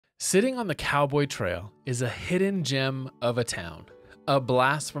Sitting on the Cowboy Trail is a hidden gem of a town, a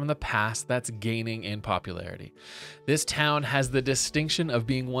blast from the past that's gaining in popularity. This town has the distinction of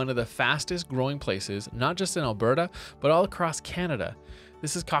being one of the fastest growing places, not just in Alberta, but all across Canada.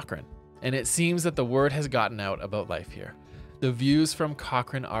 This is Cochrane, and it seems that the word has gotten out about life here. The views from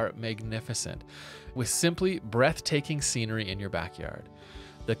Cochrane are magnificent, with simply breathtaking scenery in your backyard.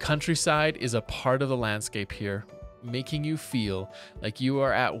 The countryside is a part of the landscape here, making you feel like you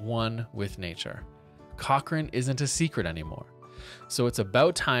are at one with nature. Cochrane isn't a secret anymore. So it's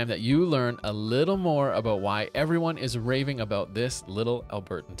about time that you learn a little more about why everyone is raving about this little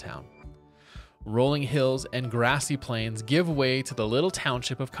Albertan town. Rolling hills and grassy plains give way to the little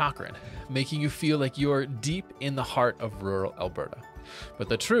township of Cochrane, making you feel like you are deep in the heart of rural Alberta. But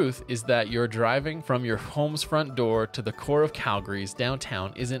the truth is that you're driving from your home's front door to the core of Calgary's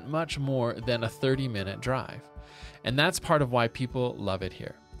downtown isn't much more than a 30-minute drive. And that's part of why people love it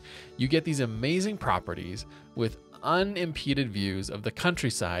here. You get these amazing properties with unimpeded views of the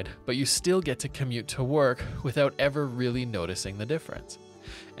countryside, but you still get to commute to work without ever really noticing the difference.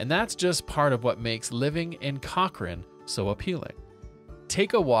 And that's just part of what makes living in Cochrane so appealing.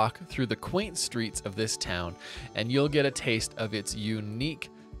 Take a walk through the quaint streets of this town and you'll get a taste of its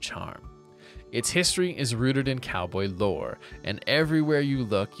unique charm. Its history is rooted in cowboy lore, and everywhere you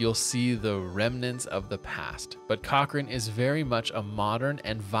look, you'll see the remnants of the past. But Cochrane is very much a modern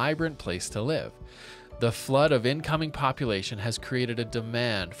and vibrant place to live. The flood of incoming population has created a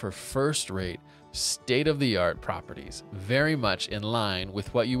demand for first-rate, state-of-the-art properties, very much in line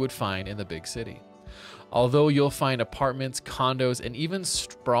with what you would find in the big city. Although you'll find apartments, condos, and even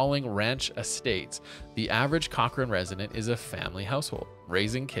sprawling ranch estates, the average Cochrane resident is a family household,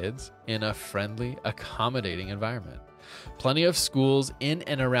 raising kids in a friendly, accommodating environment. Plenty of schools in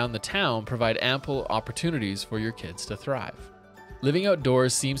and around the town provide ample opportunities for your kids to thrive. Living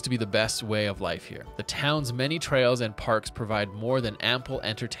outdoors seems to be the best way of life here. The town's many trails and parks provide more than ample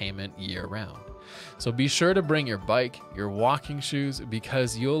entertainment year-round. So be sure to bring your bike, your walking shoes,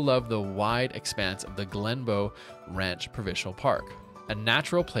 because you'll love the wide expanse of the Glenbow Ranch Provincial Park, a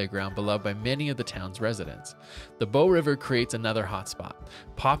natural playground beloved by many of the town's residents. The Bow River creates another hotspot,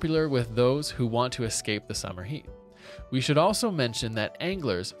 popular with those who want to escape the summer heat. We should also mention that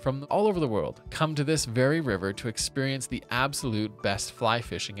anglers from all over the world come to this very river to experience the absolute best fly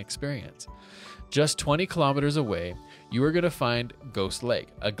fishing experience. Just 20 kilometers away, you are going to find Ghost Lake,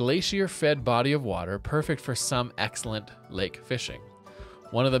 a glacier-fed body of water perfect for some excellent lake fishing.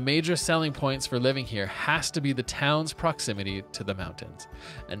 One of the major selling points for living here has to be the town's proximity to the mountains,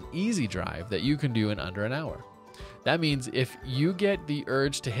 an easy drive that you can do in under an hour. That means if you get the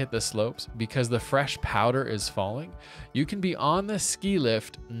urge to hit the slopes because the fresh powder is falling, you can be on the ski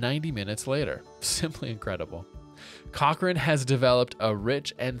lift 90 minutes later. Simply incredible. Cochrane has developed a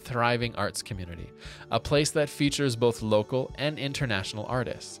rich and thriving arts community, a place that features both local and international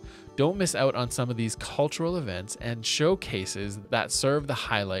artists. Don't miss out on some of these cultural events and showcases that serve to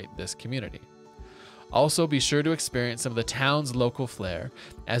highlight this community. Also, be sure to experience some of the town's local flair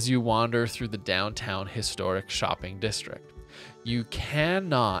as you wander through the downtown historic shopping district. You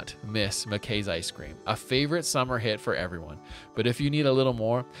cannot miss McKay's Ice Cream, a favorite summer hit for everyone. But if you need a little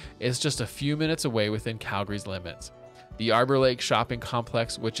more, it's just a few minutes away within Calgary's limits. The Arbor Lake Shopping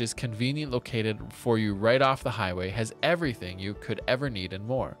Complex, which is conveniently located for you right off the highway, has everything you could ever need and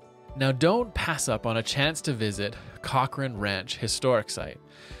more. Now don't pass up on a chance to visit Cochrane Ranch Historic Site,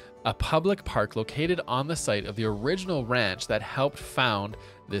 a public park located on the site of the original ranch that helped found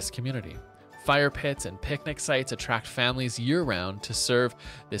this community. Fire pits and picnic sites attract families year-round to serve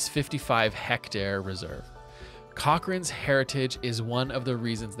this 55-hectare reserve. Cochrane's heritage is one of the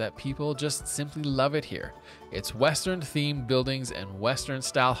reasons that people just simply love it here. Its Western-themed buildings and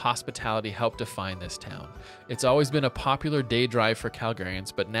Western-style hospitality help define this town. It's always been a popular day drive for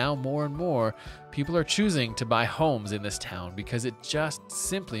Calgarians, but now more and more people are choosing to buy homes in this town because it just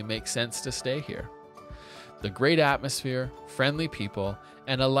simply makes sense to stay here. The great atmosphere, friendly people,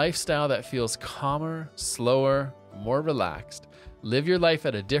 and a lifestyle that feels calmer, slower, more relaxed. Live your life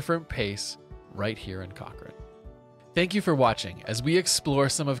at a different pace right here in Cochrane. Thank you for watching as we explore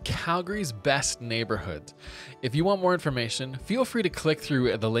some of Calgary's best neighborhoods. If you want more information, feel free to click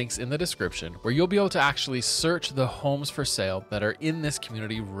through the links in the description where you'll be able to actually search the homes for sale that are in this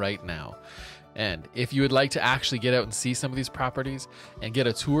community right now. And if you would like to actually get out and see some of these properties and get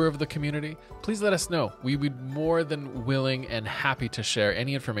a tour of the community, please let us know. We would be more than willing and happy to share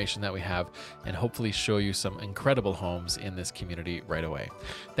any information that we have and hopefully show you some incredible homes in this community right away.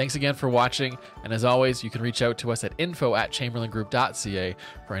 Thanks again for watching. And as always, you can reach out to us at info@chamberlaingroup.ca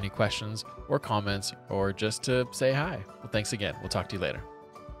for any questions or comments or just to say hi. Well, thanks again. We'll talk to you later.